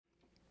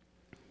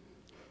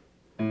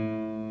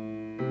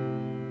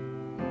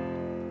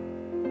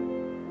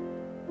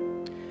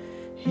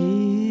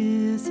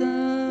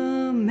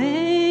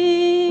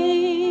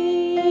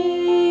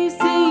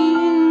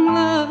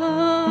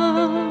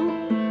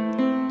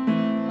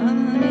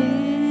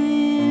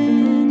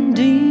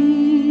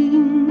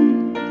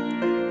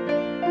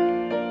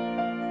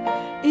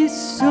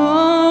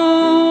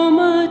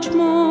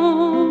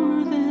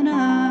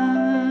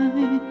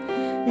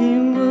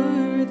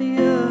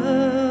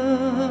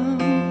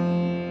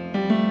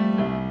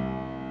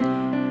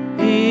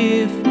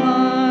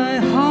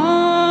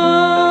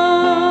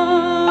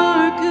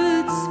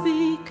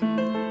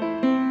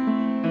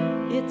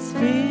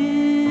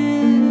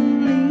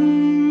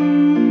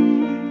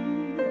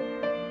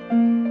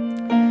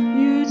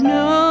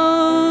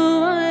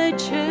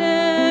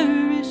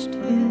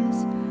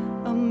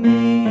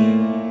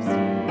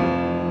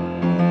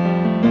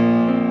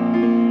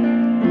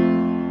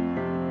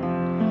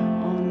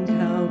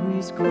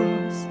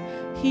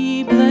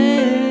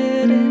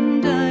bled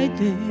and died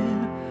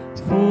there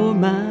for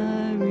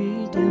my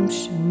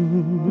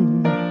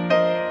redemption.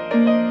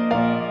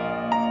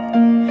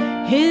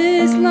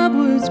 His love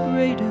was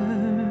greater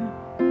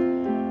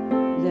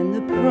than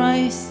the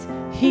price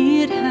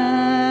he'd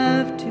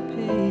have to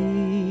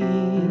pay.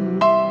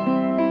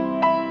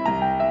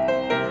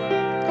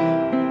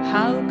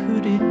 How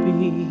could it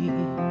be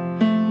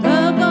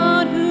the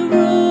God who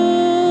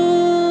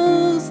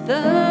rules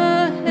the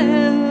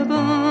heaven,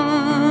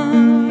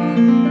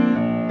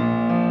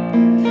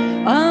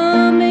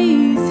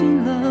 amazing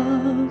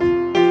love,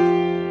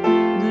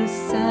 the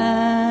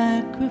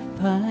sacrifice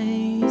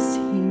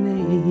he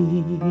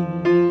made?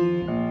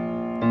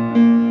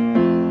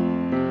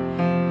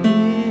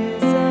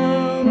 His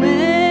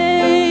amazing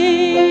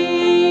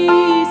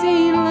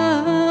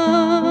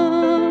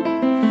love,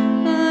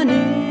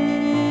 unending,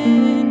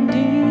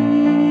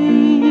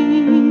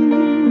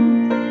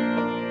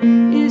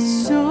 is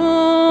so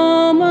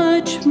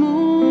much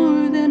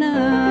more than I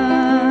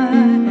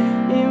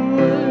am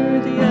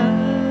worthy of.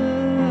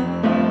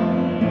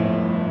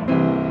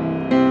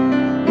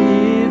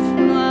 If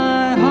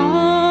my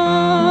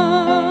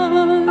heart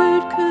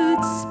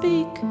could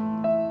speak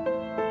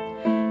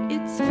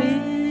its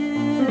feeling,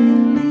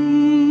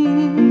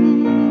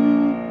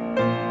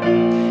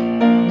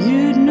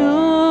 you'd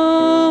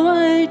know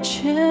I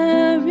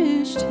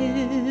cherished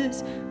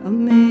his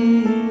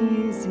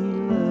amazing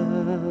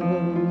love.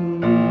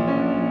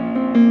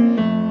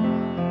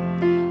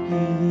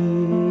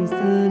 He's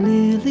the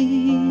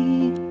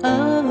lily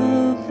of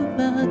the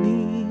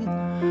valley,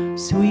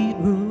 sweet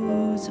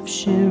rose of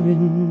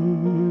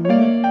Sharon.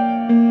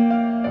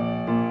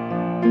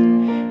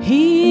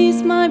 He's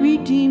my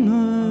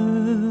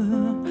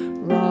Redeemer,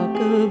 Rock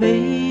of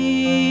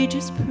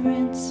Ages,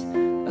 Prince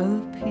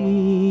of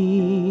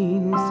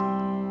Peace.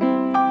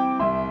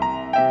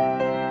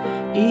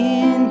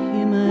 In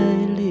him I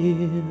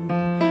live,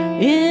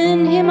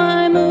 in him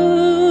I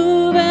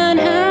move and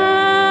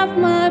have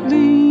my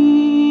being.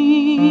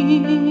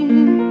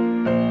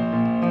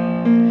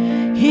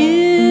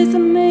 His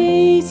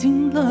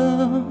amazing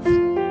love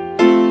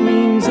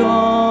means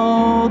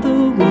all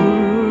the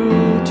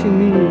world to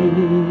me.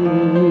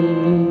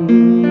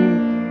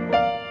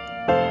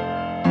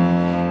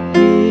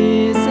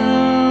 His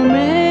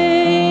amazing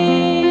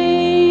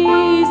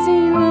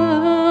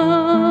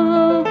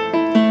love,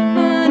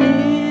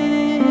 unending,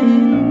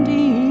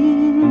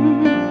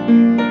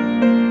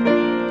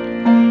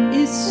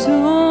 is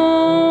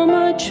so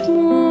much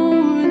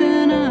more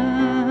than I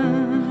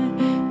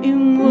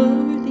am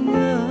worthy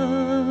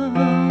of.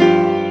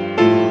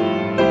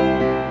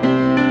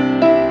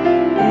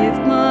 If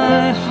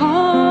my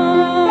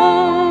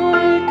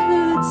heart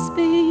could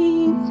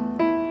speak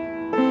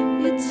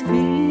its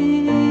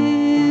feeling,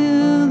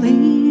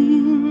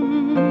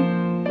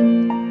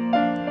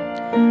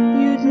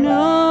 you'd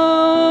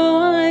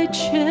know I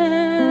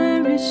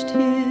cherished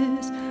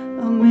his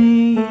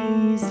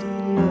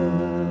amazing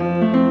love.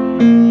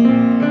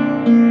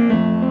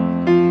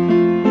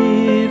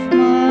 If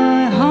my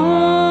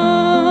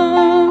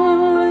heart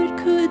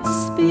could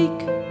speak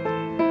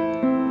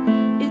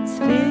its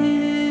feeling,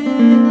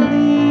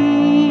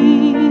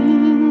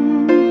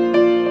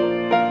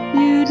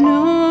 you'd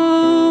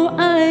know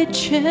I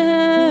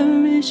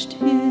cherished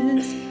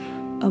his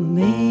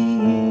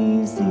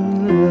amazing